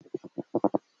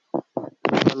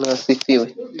Bwana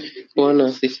asifiwe. Bwana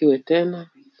asifiwe tena.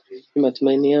 Ni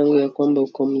matumaini yangu ya kwamba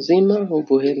uko mzima,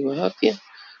 ubuheri wa afya.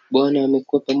 Bwana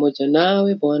amekuwa pamoja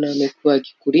nawe, Bwana amekuwa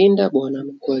akikulinda, Bwana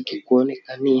amekuwa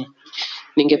akikuonekania.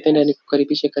 Ningependa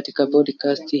nikukaribishe katika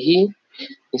podcast hii.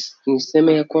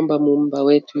 Niseme ya kwamba Muumba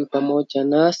wetu yu pamoja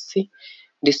nasi.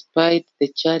 Despite the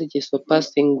challenges we're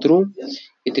passing through,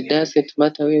 it doesn't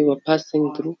matter where we're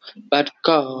passing through, but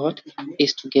God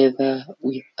is together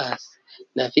with us.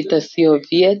 Na vita sio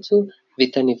vyetu,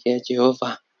 vita ni vya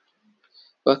Jehova.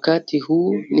 Wakati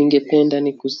huu ningependa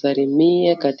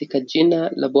nikusalimie katika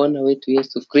jina la Bwana wetu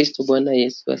Yesu Kristo. Bwana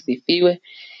Yesu asifiwe.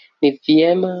 Ni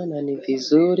vyema na ni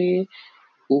vizuri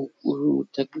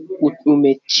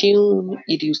umetune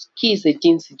ili usikize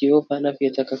jinsi Jehova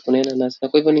anavyotaka kunena nasi. Kwa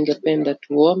hivyo ningependa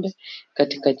tuombe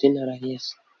katika jina la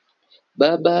Yesu.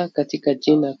 Baba, katika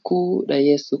jina kuu la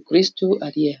Yesu Kristo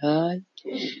aliye hai,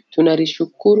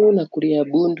 tunalishukuru na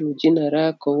kuliabudu jina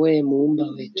lako wewe Muumba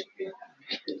wetu.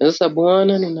 Sasa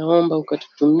Bwana, ninaomba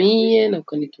ukatutumie na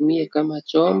ukanitumie kama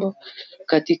chombo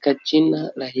katika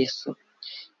jina la Yesu.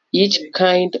 Each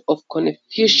kind of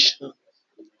confusion,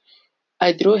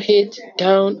 I throw it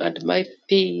down at my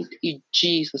feet in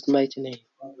Jesus' mighty name.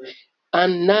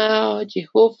 And now,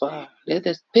 Jehovah, let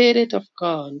the Spirit of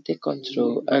God take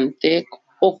control and take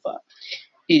over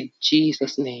in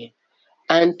Jesus' name.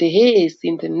 And haste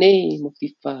in the name of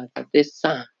the Father, the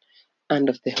Son, and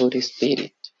of the Holy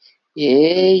Spirit.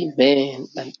 Amen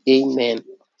and amen.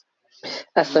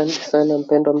 Asante sana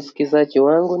mpendwa msikizaji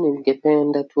wangu,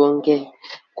 ningependa tuongee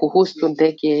kuhusu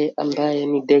ndege ambaye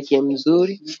ni ndege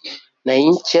mzuri, na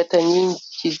nchi hata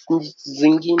nchi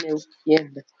zingine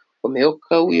ukienda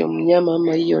umeoka huyo mnyama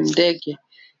ama hiyo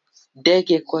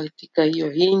ndege katika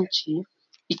hiyo nchi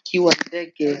ikiwa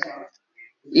ndege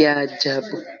ya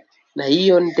ajabu, na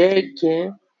hiyo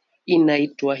ndege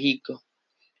inaitwa eagle.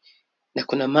 Na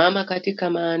kuna mama katika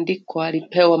maandiko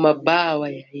alipewa mabawa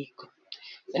ya eagle.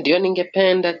 Ndio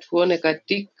ningependa tuone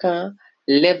katika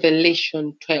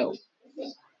Revelation 12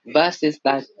 verses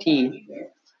 13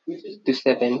 to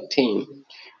 17.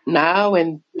 Now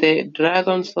when the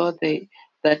dragon saw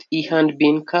that he had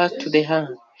been cast to the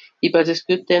earth, he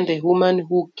persecuted the woman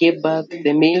who gave birth to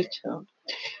the male child.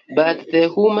 But the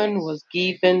woman was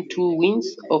given 2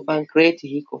 wings of a great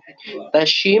eagle, that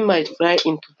she might fly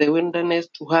into the wilderness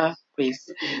to her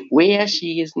place, where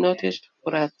she is nourished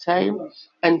for a time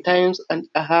and times and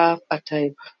a half a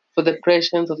time for the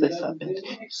presence of the serpent.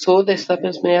 So the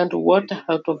serpent smeared water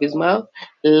out of his mouth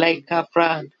like a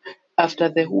flood after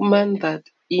the woman, that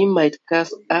he might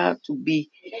cause her to be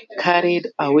carried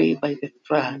away by the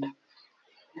flood.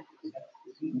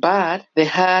 But the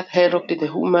earth helped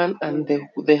the woman, and the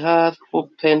earth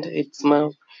opened its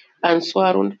mouth and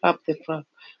swallowed up the flood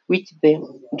which the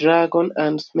dragon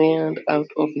had smeared out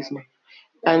of his mouth.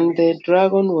 And the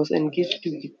dragon was engaged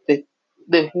with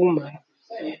the woman,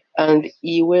 and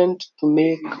he went to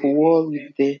make war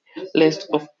with the rest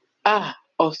of her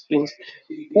offspring,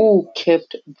 who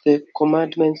kept the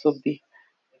commandments of the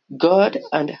God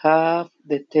and have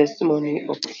the testimony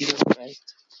of Jesus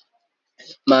Christ.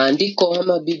 Maandiko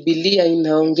ama Biblia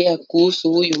inaongea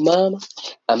kuhusu huyu mama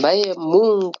ambaye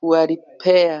Mungu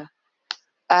alipea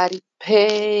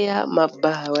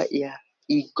mabawa ya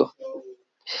eagle.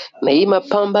 Na hii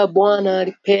mapamba Bwana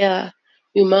alipea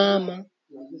huyu mama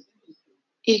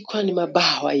ilikuwa ni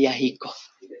mabawa ya eagle.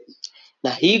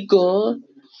 Na eagle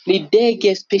ni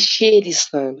ndege spesheli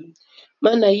sana.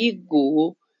 Maana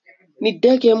eagle ni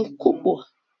ndege mkubwa.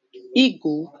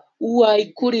 Eagle huwa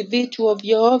haikuli vitu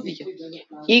ovyo ovyo.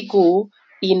 Eagle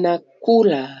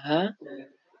inakula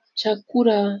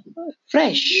chakula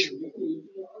fresh.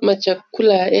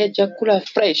 Chakula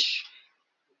fresh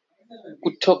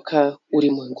kutoka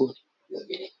ulimwenguni.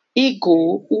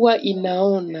 Eagle huwa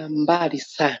inaona mbali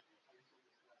sana.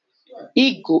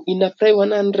 Eagle inafly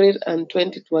 120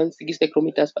 to 160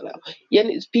 kilometers per hour.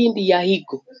 Yani speed ya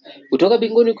eagle kutoka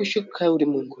mbinguni kushuka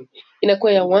ulimwenguni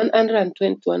inakuwa ya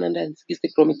 120 to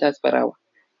 160 kilometers per hour.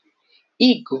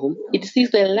 Eagle, it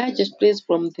sees the largest place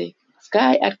from the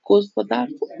sky and goes for that.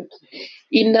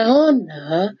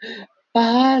 Inaona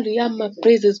pahali ama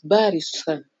places mbali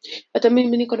sana. Hata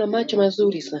mimi niko na macho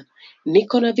mazuri sana.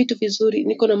 Niko na vitu vizuri,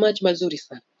 niko na macho mazuri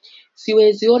sana.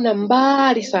 Siwezi ona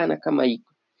mbali sana kama eagle.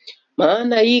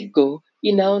 Maana eagle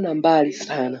inaona mbali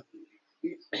sana.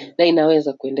 Na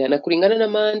inaweza kuendea. Na kulingana na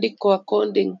maandiko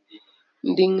according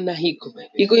na eagle.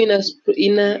 Eagle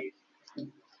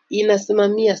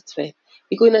inasimamia strength.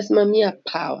 Eagle inasimamia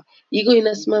power. Eagle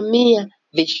inasimamia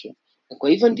vision. Na kwa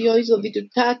hivyo ndio hizo vitu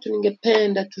tatu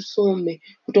ningependa tusome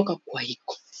kutoka kwa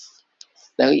eagle.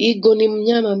 Na ego ni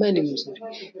mnyama ambaye ni mzuri.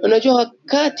 Unajua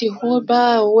wakati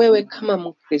ambao wewe kama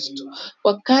Mkristo,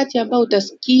 wakati ambao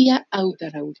utasikia au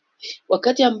dharau,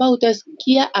 wakati ambao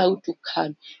utasikia au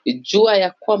tukana, jua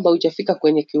ya kwamba hujafika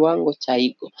kwenye kiwango cha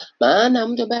ego. Maana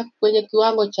mtu ambaye kwenye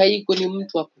kiwango cha ego ni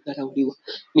mtu wa kudharauliwa,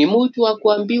 ni mtu wa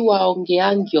kuambiwa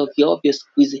aongeangi ovyo ovyo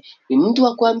siku hizi, ni mtu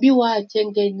wa kuambiwa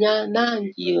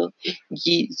achengenyanangi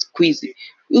siku hizi.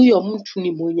 Huyo mtu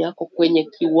ni mwenye ako kwenye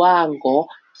kiwango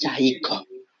cha ego.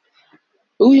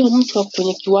 Huyo mtu ako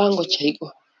kwenye kiwango cha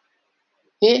ego.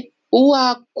 Huwa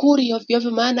akuli ovyo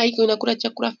ovyo, maana ego inakula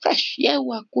chakula fresh. Yeye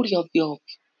huwa akuli ovyo ovyo,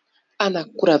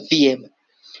 anakula vyema.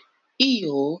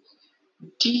 Hiyo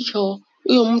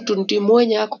huyo mtu ndiye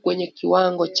mwenye ako kwenye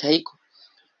kiwango cha ego.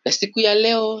 Na siku ya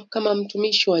leo kama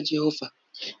mtumishi wa Jehova,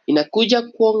 inakuja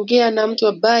kuongea na mtu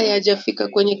ambaye hajafika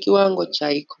kwenye kiwango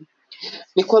cha ego.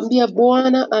 Nikwambia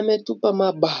Bwana ametupa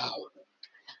mabawa.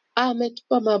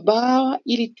 Ametupa mabawa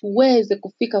ili tuweze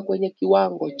kufika kwenye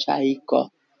kiwango cha ego.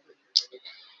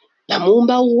 Na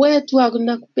Muumba wetu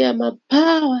anakupea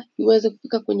mabawa uweze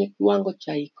kufika kwenye kiwango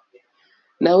cha ego.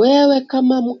 Na wewe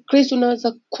kama Mkristo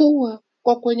unaweza kuwa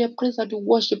kwa kwenye praise and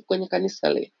worship kwenye kanisa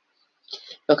leo.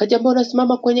 Wakati ambao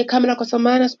unasimama kwenye kamera, kwa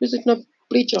sababu siku hizi tuna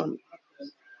preach on.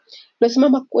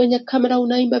 Unasimama kwenye kamera,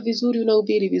 unaimba vizuri,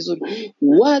 unahubiri vizuri,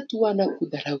 watu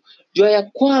wanakudharau. Jua ya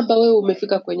kwamba wewe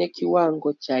umefika kwenye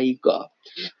kiwango cha ego.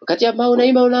 Wakati ambao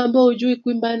unaimba unaambiwa hujui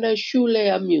kuimba, enda shule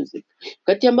ya music.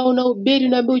 Wakati ambao unahubiri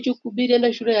unaambiwa hujui kuhubiri,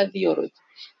 enda shule ya theology.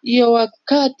 Hiyo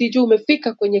wakati jua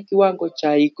umefika kwenye kiwango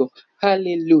cha ego.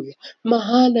 Haleluya.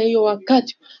 Maana hiyo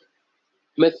wakati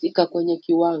umefika kwenye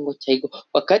kiwango cha ego,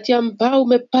 wakati ambao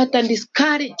umepata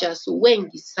discouragers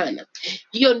wengi sana,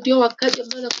 hiyo ndio wakati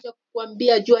ambao nakuja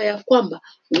kukuambia jua ya kwamba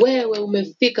wewe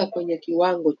umefika kwenye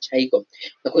kiwango cha ego.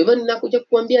 Na kwa hivyo ninakuja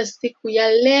kukuambia siku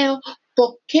ya leo,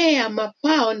 pokea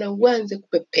mabawa na uanze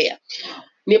kupepea.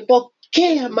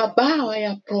 Nipokea mabawa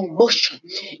ya promotion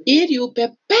ili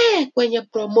upepee kwenye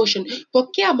promotion.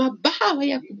 Pokea mabawa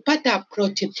ya kupata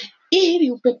protein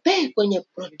ili upepee kwenye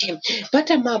protein.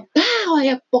 Pata mabawa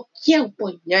ya kupokea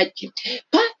uponyaji.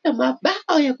 Pata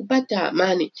mabawa ya kupata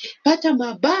amani. Pata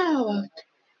mabawa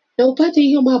na upate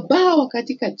hiyo mabawa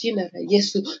katika jina la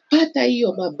Yesu. Pata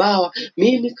hiyo mabawa.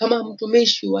 Mimi kama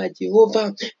mtumishi wa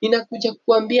Jehova ninakuja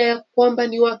kuambia ya kwamba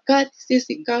ni wakati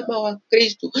sisi kama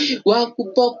Wakristo wa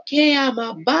kupokea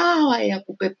mabawa ya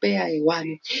kupepea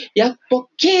hewani, ya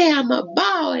kupokea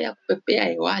mabawa ya kupepea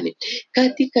hewani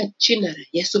katika jina la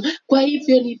Yesu. Kwa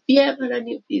hivyo ni vyema na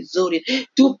ni vizuri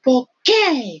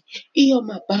tupokee hiyo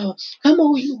mabawa kama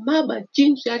huyu mama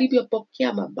jinsi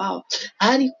alivyopokea mabawa.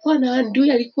 Alikuwa na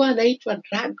adui, alikuwa anaitwa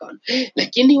dragon,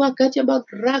 lakini wakati ambao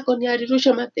dragon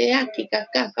alirusha mate yake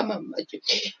ikakaa kama maji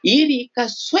ili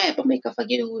ikaswepa na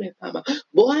ikafagia ule mama,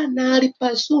 Bwana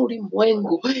alipasua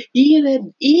ulimwengu, ile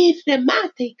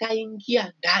mate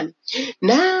ikaingia ndani,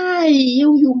 naye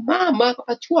huyu mama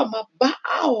akapatiwa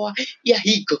mabawa ya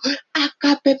ego,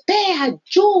 akapepea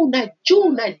juu na juu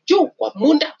na juu kwa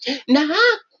muda na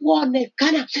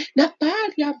hakuonekana, na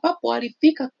pahali ambapo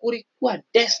alifika kulikuwa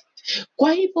desert.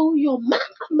 Kwa hivyo huyo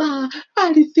mama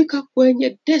alifika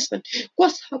kwenye desert kwa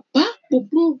sababu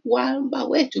Mungu amba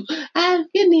wetu,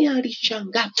 lakini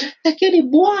alishangaa, lakini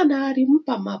Bwana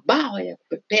alimpa mabawa ya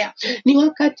kupepea. Ni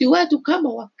wakati wetu kama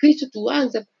Wakristo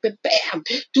tuanze kupepea,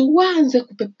 tuanze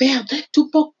kupepea,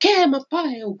 tupokee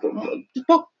mabawa ya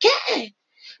tupokee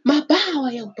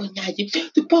mabawa ya uponyaji,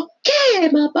 tupokee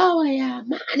mabawa ya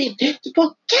amani,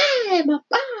 tupokee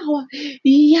mabawa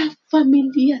ya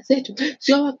familia zetu.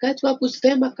 Sio wakati wa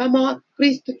kusema kama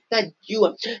Wakristo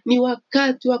tutajua, ni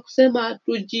wakati wa kusema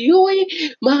hatujiui,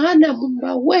 maana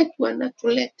Muumba wetu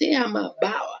anatuletea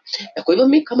mabawa. Na kwa hivyo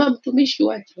mimi kama mtumishi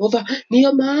wa Jehova,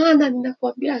 ndiyo maana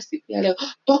ninakwambia siku ya leo,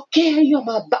 pokea hiyo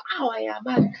mabawa ya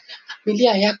amani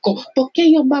familia yako, pokea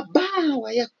hiyo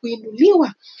mabawa ya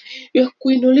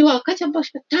kuinuliwa, wakati ambao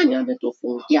shetani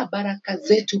ametufungia baraka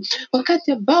zetu,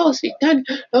 wakati ambao shetani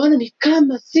naona ni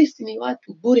kama sisi ni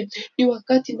watu bure, ni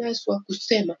wakati Yesu wa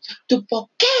kusema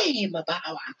tupokee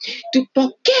mabawa,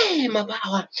 tupokee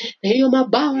mabawa. Na hiyo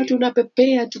mabawa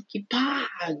tunapepea tukipaa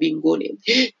mbinguni,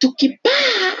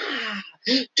 tukipaa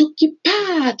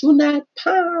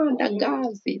tunapanda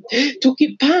ngazi,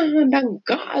 tukipanda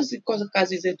ngazi kwa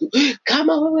kazi zetu.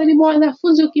 Kama wewe ni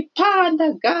mwanafunzi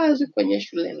ukipanda ngazi kwenye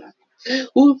shule lako,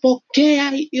 upokea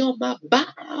hiyo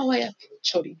mabawa ya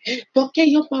victory, pokea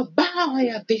hiyo mabawa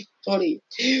ya victory.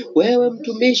 Wewe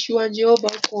mtumishi wa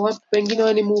Jehova uko wapi? Pengine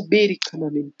wewe ni mhubiri kama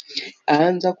mimi,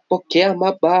 anza kupokea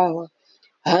mabawa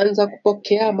Anza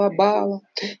kupokea mabawa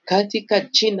katika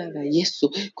jina la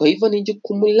Yesu. Kwa hivyo ni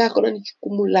jukumu lako na ni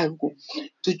jukumu langu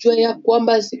tujue ya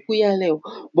kwamba siku ya leo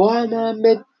Bwana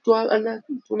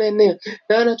antunenea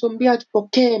na anatuambia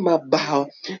tupokee mabawa,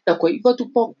 na kwa hivyo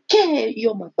tupokee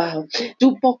hiyo mabawa,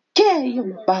 tupokee hiyo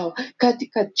mabawa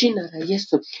katika jina la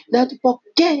Yesu, na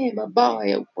tupokee mabawa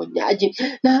ya uponyaji,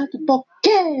 na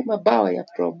tupokee mabawa ya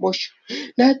promotion,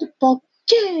 na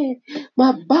tupokee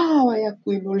mabawa ya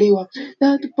kuinuliwa,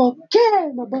 na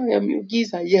tupokee mabawa ya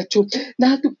miujiza yetu,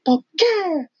 na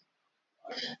tupokee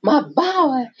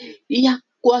mabawa ya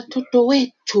watoto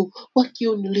wetu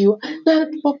wakiinuliwa, na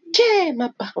tupokee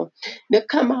mabawa. Na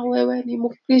kama wewe ni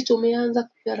Mkristo umeanza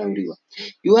kudharauliwa,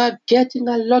 you are getting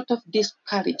a lot of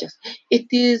discouragements,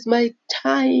 it is my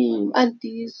time and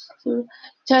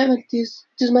it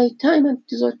is my time and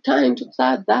it is your time to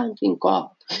start thanking God.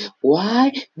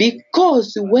 Why?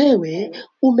 Because wewe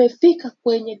umefika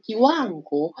kwenye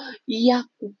kiwango ya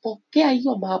kupokea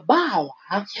hiyo mabawa,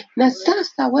 na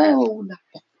sasa wewe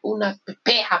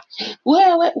unapepea,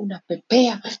 wewe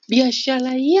unapepea,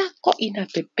 biashara yako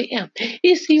inapepea.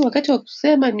 Hii si wakati wa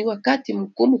kusema ni wakati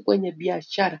mgumu kwenye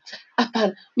biashara.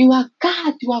 Hapana, ni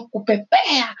wakati wa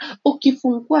kupepea.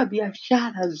 Ukifungua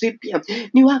biashara zipya,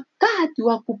 ni wakati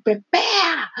wa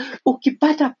kupepea.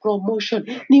 Ukipata promotion,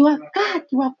 ni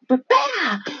wakati wa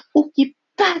kupepea.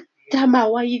 Ukipata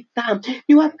mawaidha,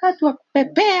 ni wakati wa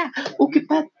kupepea.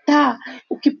 Ukipata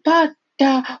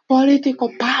political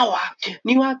power,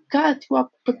 ni wakati wa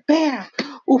kupepea.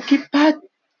 Ukipata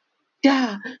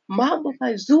mambo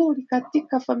mazuri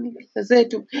katika familia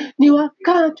zetu, ni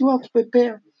wakati wa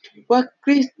kupepea.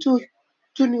 Wakristo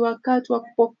tu ni wakati wa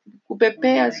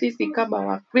kupepea sisi kama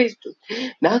Wakristo,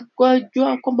 na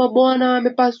kujua kwamba Bwana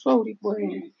amepasua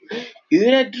ulimwengu.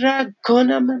 Yule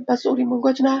dragon amepasua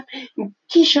ulimwengu, na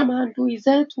kisha maadui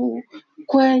zetu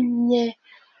kwenye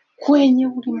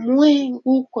ulimwengu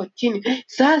huko chini.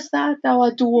 Sasa hata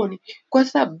watuoni, kwa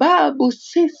sababu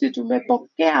sisi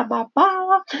tumepokea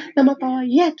mabawa, na mabawa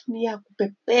yetu ni ya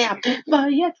kupepea. Mabawa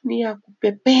yetu ni ya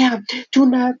kupepea,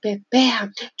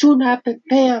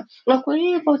 tunapepea. Na kwa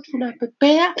hivyo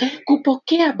tunapepea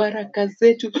kupokea baraka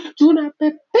zetu,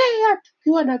 tunapepea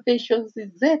tukiwa na visions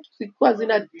zetu zikiwa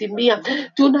zinatimia,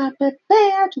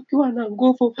 tunapepea tukiwa na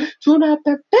nguvu,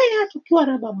 tunapepea tukiwa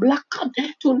na mamlaka,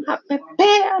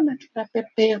 tunapepea na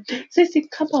tunapepea. Sisi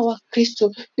kama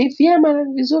Wakristo ni vyema na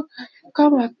vizuri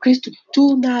kama Wakristo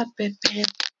tunapepea.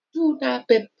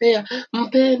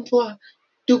 Mpendwa,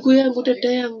 ndugu yangu,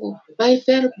 dada yangu, my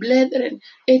fellow brethren,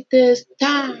 it is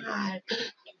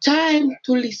time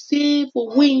to receive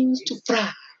wings to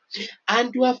fly.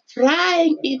 And you are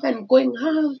flying even going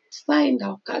outside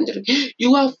our country.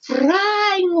 You are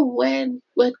flying when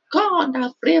God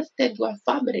has lifted your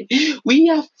family. We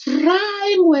are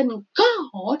flying when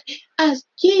God has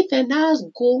given us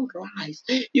good rights.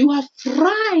 You are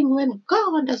flying when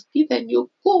God has given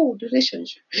you good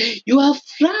relationship. You are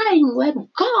flying when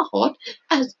God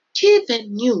has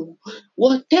given you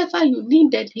whatever you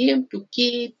needed Him to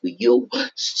give you.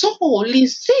 So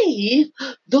receive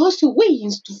those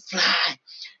wings to fly.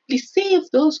 Receive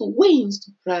those wings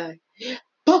to fly.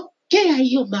 Pokea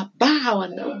hiyo mabawa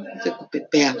na uanze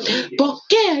kupepea.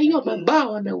 Pokea hiyo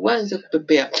mabawa na uanze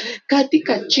kupepea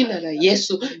katika jina la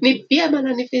Yesu. Ni vyema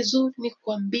na ni vizuri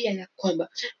nikwambia ya kwamba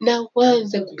na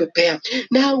uanze kupepea,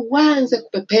 na uanze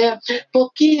kupepea.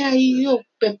 Pokea hiyo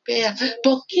kupepea,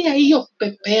 pokea hiyo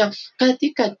kupepea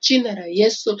katika jina la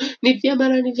Yesu. Ni vyema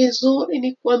na ni vizuri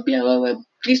nikwambia wewe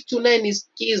Kristo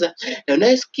unayenisikiza na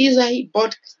unayesikiza hii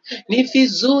podcast, ni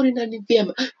vizuri na ni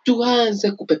vyema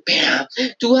tuanze kupepea,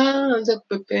 tuanze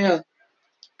kupepea.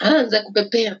 Anza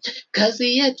kupepea.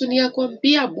 Kazi yetu ni ya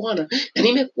kuambia Bwana, na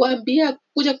nimekuambia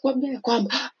kuja kuambia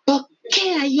kwamba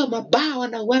pokea hiyo mabawa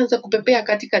na uanze kupepea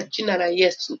katika jina la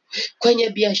Yesu. Kwenye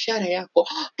biashara yako,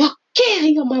 pokea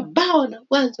hiyo mabawa na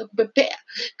uanze kupepea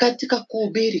katika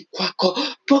kuhubiri kwako.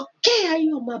 Pokea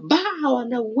hiyo mabawa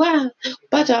na uanze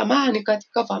kupata amani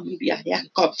katika familia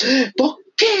yako.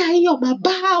 Pokea hiyo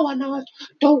mabawa na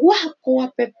watoto wako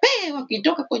wapepee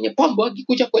wakitoka kwenye pombe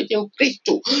wakikuja kwenye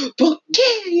Ukristo.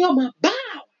 Pokea hiyo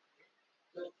mabawa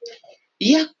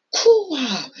ya kuwa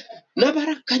na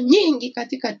baraka nyingi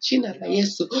katika jina la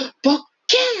Yesu.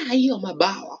 Pokea hiyo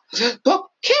mabawa.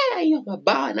 Pokea hiyo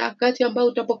mabawa, na wakati ambao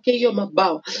utapokea hiyo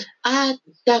mabawa,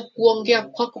 hata kuongea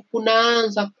kwako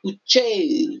kunaanza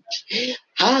kuchange.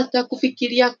 Hata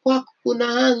kufikiria kwako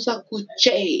kunaanza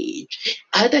kuchange.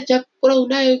 Hata chakula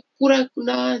unayokula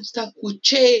kunaanza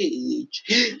kuchange.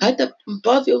 Hata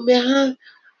ambavyo umeanza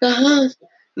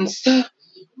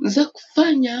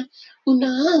kufanya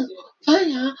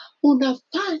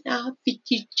unafanya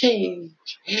vichange.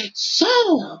 So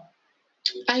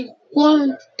I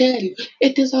want to tell you,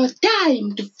 it is our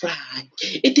time to fly.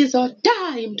 It is our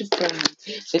time to fly.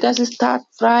 Let us start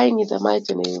flying in the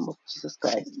mighty name of Jesus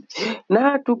Christ.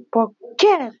 Na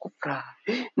tupokee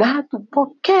kufurahi, na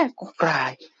tupokee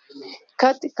kufurahi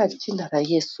katika jina la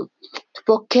Yesu.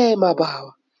 Tupokee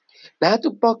mabawa, na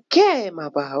tupokee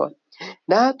mabawa,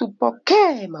 na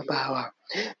tupokee mabawa,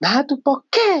 na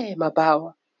tupokee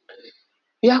mabawa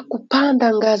ya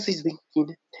kupanda ngazi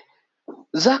zingine,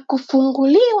 za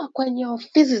kufunguliwa kwenye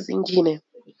ofisi zingine.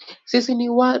 Sisi ni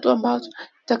watu ambao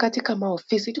katika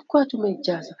maofisi tulikuwa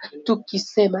tumejaza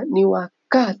tukisema ni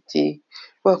wakati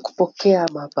wa kupokea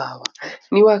mabawa,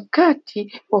 ni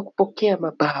wakati wa kupokea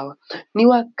mabawa, ni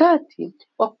wakati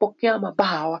wa kupokea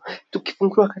mabawa.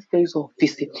 Tukifunguliwa katika hizo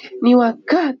ofisi, ni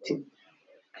wakati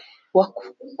wa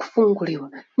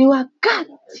kufunguliwa, ni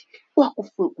wakati wa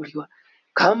kufunguliwa.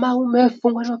 Kama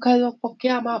umefungwa, ni wakati wa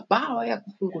kupokea mabawa ya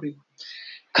kufunguliwa.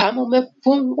 Kama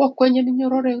umefungwa kwenye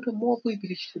minyororo ya yule mwovu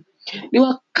ibilisi, ni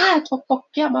wakati wa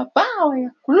kupokea mabawa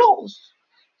ya close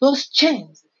those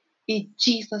chains in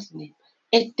Jesus name.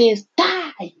 It is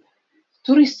time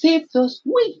to receive those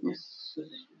wings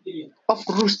of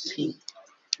Lucy,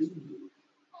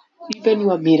 even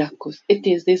your miracles. It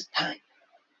is this time.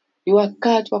 Ni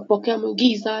wakati wa kupokea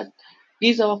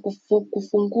giza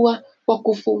wa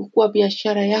kufungua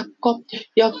biashara yako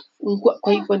ya kufungua.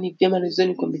 Kwa hivyo ni vyema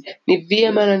nikwambie, ni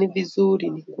vyema na ni vizuri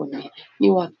nikwambie,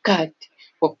 ni wakati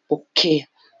wa kupokea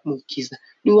muujiza,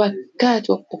 ni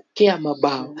wakati wa kupokea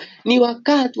mabawa, ni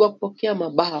wakati wa kupokea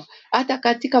mabawa. Hata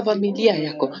katika familia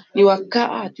yako ni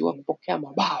wakati wa kupokea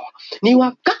mabawa, ni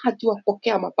wakati wa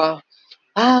kupokea mabawa.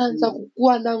 Anza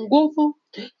kukuwa na nguvu.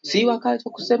 Si wakati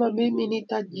wa kusema mimi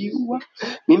nitajiua,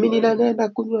 mimi ninaenda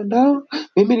kunywa dawa,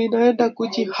 mimi ninaenda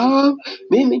kujihang,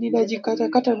 mimi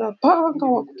ninajikatakata na panga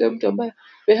wakati mtu ambaye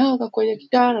amehanga kwenye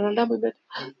kitanda na damu imetoka.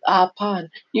 Hapana,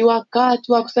 ni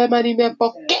wakati wa kusema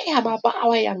nimepokea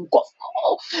mabawa ya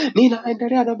nguvu,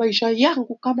 ninaendelea na maisha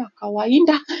yangu kama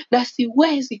kawaida na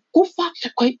siwezi kufa.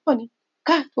 Kwa hivyo ni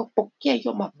wakati wa kupokea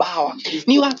hiyo mabawa,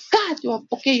 ni wakati wa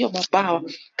kupokea hiyo mabawa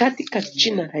katika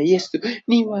jina la Yesu.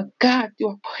 Ni wakati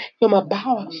wa hiyo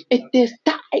mabawa. It is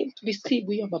time to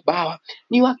receive hiyo mabawa.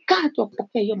 Ni wakati wa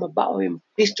kupokea hiyo mabawa wewe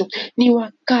Mkristo. Ni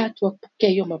wakati wa kupokea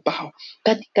hiyo mabawa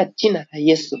katika jina la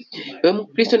Yesu. Wewe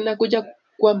Mkristo, ninakuja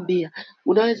kukuambia,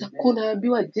 unaweza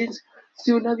kunaambiwa jinsi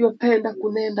si unavyopenda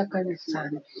kunenda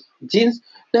kanisani, jinsi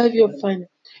unavyofanya,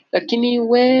 lakini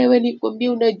wewe nikwambie,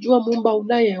 unajua Muumba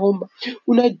unayeomba,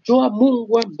 unajua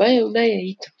Mungu ambaye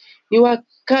unayeita. Ni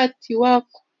wakati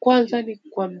wako kwanza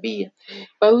nikwambia,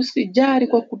 usijali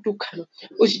kwa kutukana,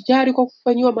 usijali kwa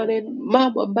kufanyiwa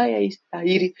mambo ambayo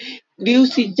haistahili,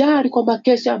 usijali kwa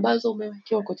makesi ambazo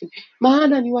umewekewa kotini,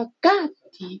 maana ni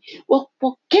wakati wa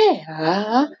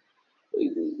kupokea,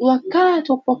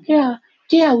 wakati wa kupokea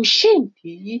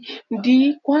ushindi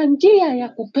ndi kwa njia ya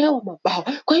kupewa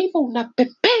mabawa. Kwa hivyo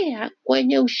unapepea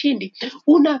kwenye ushindi,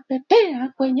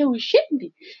 unapepea kwenye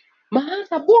ushindi,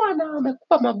 maana Bwana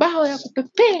amekupa mabawa ya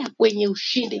kupepea kwenye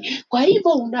ushindi. Kwa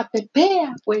hivyo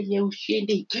unapepea kwenye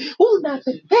ushindi,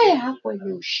 unapepea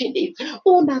kwenye ushindi,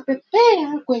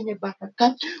 unapepea kwenye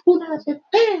baraka,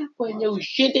 unapepea kwenye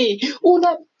ushindi,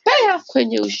 unapepea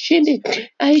kwenye ushindi.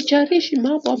 Haijalishi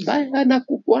mambo ambayo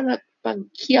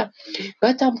anakupangia,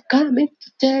 but I'm coming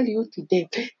to tell you today,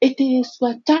 it is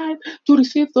your time to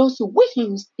receive those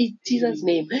wings in Jesus'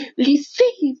 name.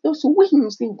 Receive those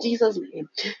wings in Jesus' name.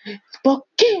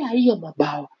 Pokea hiyo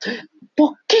mabawa,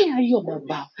 pokea hiyo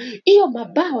mabawa, hiyo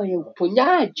mabawa ya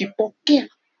uponyaji.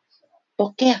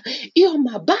 Pokea hiyo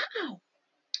mabawa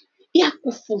ya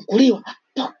kufunguliwa,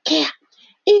 pokea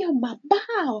hiyo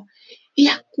mabawa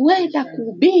ya kuenda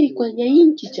kuhubiri kwenye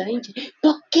nchi za nje,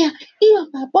 pokea hiyo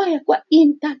mabawa ya kuwa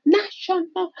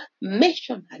international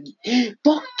missionary,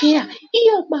 pokea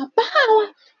hiyo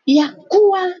mabawa ya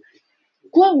kuwa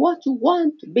what you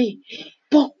want to be,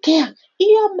 pokea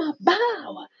hiyo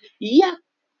mabawa ya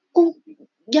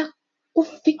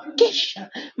kufikisha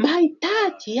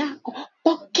mahitaji yako,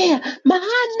 pokea,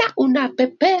 maana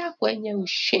unapepea kwenye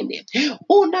ushindi,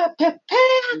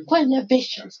 unapepea kwenye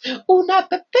visions,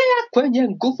 unapepea kwenye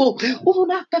nguvu,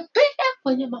 unapepea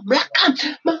kwenye mamlaka,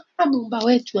 maana Muumba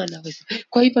wetu anaweza.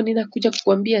 Kwa hivyo ninakuja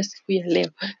kukuambia siku ya leo,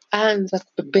 anza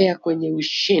kupepea kwenye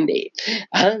ushindi,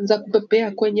 anza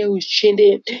kupepea kwenye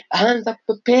ushindi, anza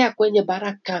kupepea kwenye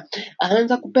baraka,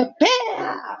 anza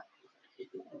kupepea.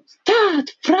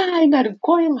 Start flying and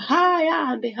going higher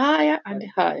and higher and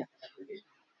higher.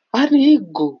 An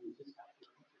eagle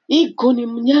iko ni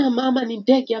mnyama ama ni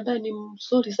ndege ambaye ni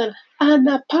mzuri sana,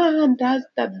 anapanda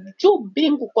hata juu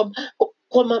mbingu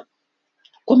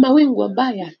kwa mawingu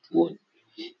ambaye hatuoni,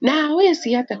 na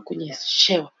hawezi hata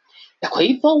kunyeshewa. Na kwa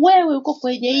hivyo wewe uko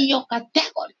kwenye hiyo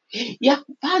kategori ya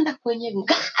kupanda kwenye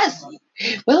ngazi,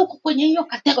 wewe uko kwenye hiyo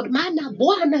kategori, maana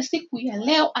Bwana siku ya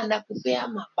leo anakupea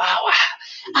mabawa,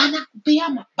 anakupea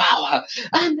mabawa,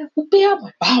 anakupea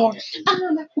mabawa,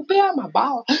 anakupea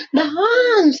mabawa.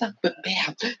 Naanza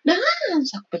kupepea,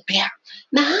 naanza kupepea,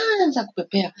 naanza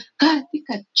kupepea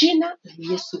katika jina la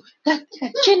Yesu,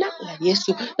 katika jina la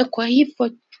Yesu. Na kwa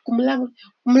hivyo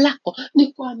mlako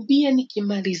nikwambie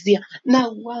nikimalizia, na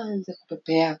uanze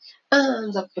kupepea,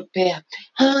 anza kupepea,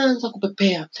 anza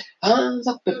kupepea,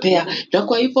 anza kupepea. Na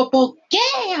kwa hivyo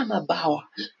pokea mabawa,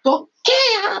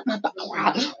 pokea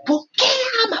mabawa,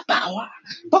 pokea mabawa,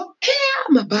 pokea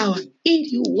mabawa,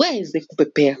 ili uweze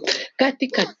kupepea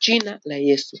katika jina la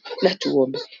Yesu. Na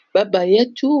tuombe. Baba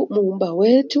yetu, muumba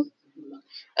wetu,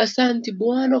 asante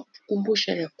Bwana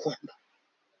kutukumbusha ya kwamba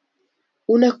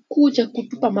unakuja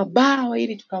kutupa mabawa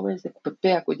ili tukaweze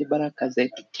kupepea kwenye baraka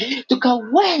zetu,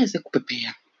 tukaweze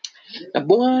kupepea. Na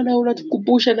Bwana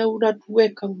unatukumbusha na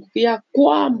unatuweka nguvu ya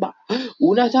kwamba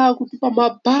unataka kutupa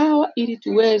mabawa ili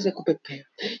tuweze kupepea.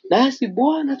 Nasi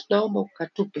Bwana tunaomba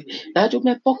ukatupe, na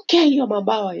tumepokea hiyo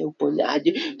mabawa ya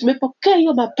uponyaji, tumepokea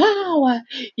hiyo mabawa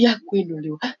ya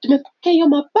kuinuliwa, tumepokea hiyo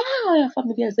mabawa ya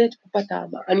familia zetu kupata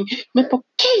amani,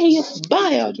 tumepokea hiyo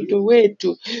mabawa ya watoto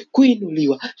wetu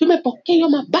kuinuliwa, tumepokea hiyo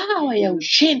mabawa ya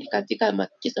ushindi katika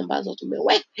makisa ambazo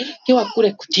tumewekewa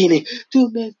kule kutini,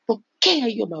 tumepokea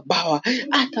hiyo mabawa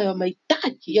hata ya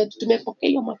mahitaji yetu, tumepokea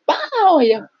hiyo mabawa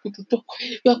ya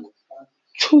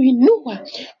kutuinua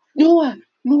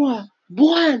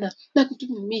Bwana na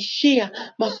kutumishia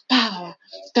mabawa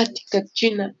katika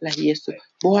jina la Yesu.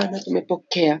 Bwana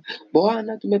tumepokea,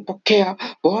 Bwana tumepokea,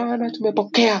 Bwana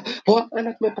tumepokea,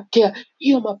 Bwana tumepokea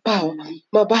hiyo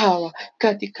mabawa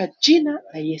katika jina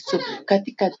la Yesu,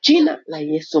 katika jina la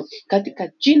Yesu, katika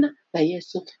jina la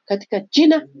Yesu, katika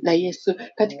jina la Yesu,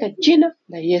 katika jina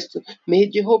la Yesu. May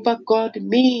Jehovah God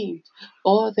meet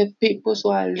all the people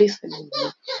who are listening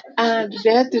and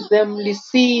let them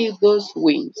receive those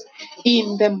wings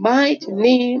in the mighty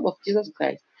name of Jesus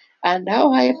Christ. And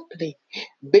now I pray,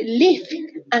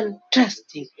 believing and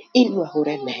trusting in your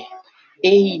holy name.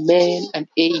 Amen and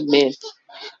amen.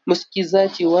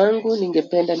 Msikizaji wangu,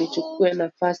 ningependa nichukue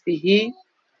nafasi hii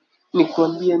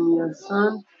nikwambie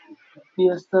ni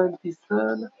asante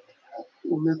sana.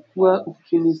 Umekuwa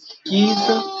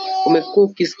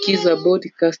ukisikiza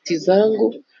podcast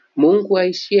zangu. Mungu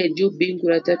aishie juu mbingu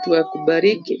la tatu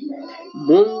akubariki.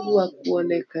 Mungu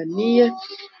akuonekanie,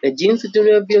 na jinsi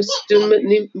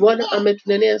Bwana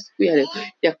ametunenea siku ya leo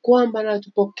ya kwamba na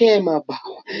tupokee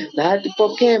mabawa, na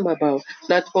tupokee mabawa,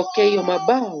 na tupokee hiyo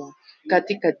mabawa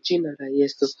katika jina la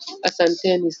Yesu.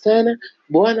 Asanteni sana.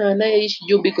 Bwana anayeishi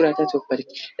juu mbingu la tatu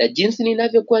akubariki. Na jinsi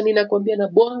ninavyokuwa ninakwambia, na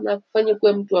Bwana akufanye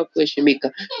kuwe mtu wa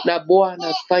kuheshimika, na Bwana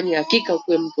akufanye hakika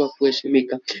kuwe mtu wa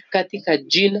kuheshimika katika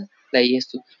jina la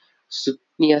Yesu.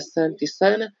 Ni asante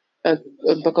sana.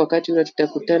 Mpaka wakati ule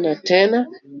tutakutana tena.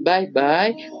 Bye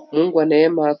bye. Mungu wa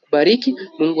neema akubariki.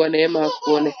 Mungu wa neema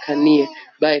akuonekanie.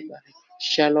 Bye bye.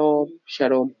 Shalom,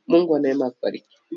 shalom. Mungu wa neema akubariki.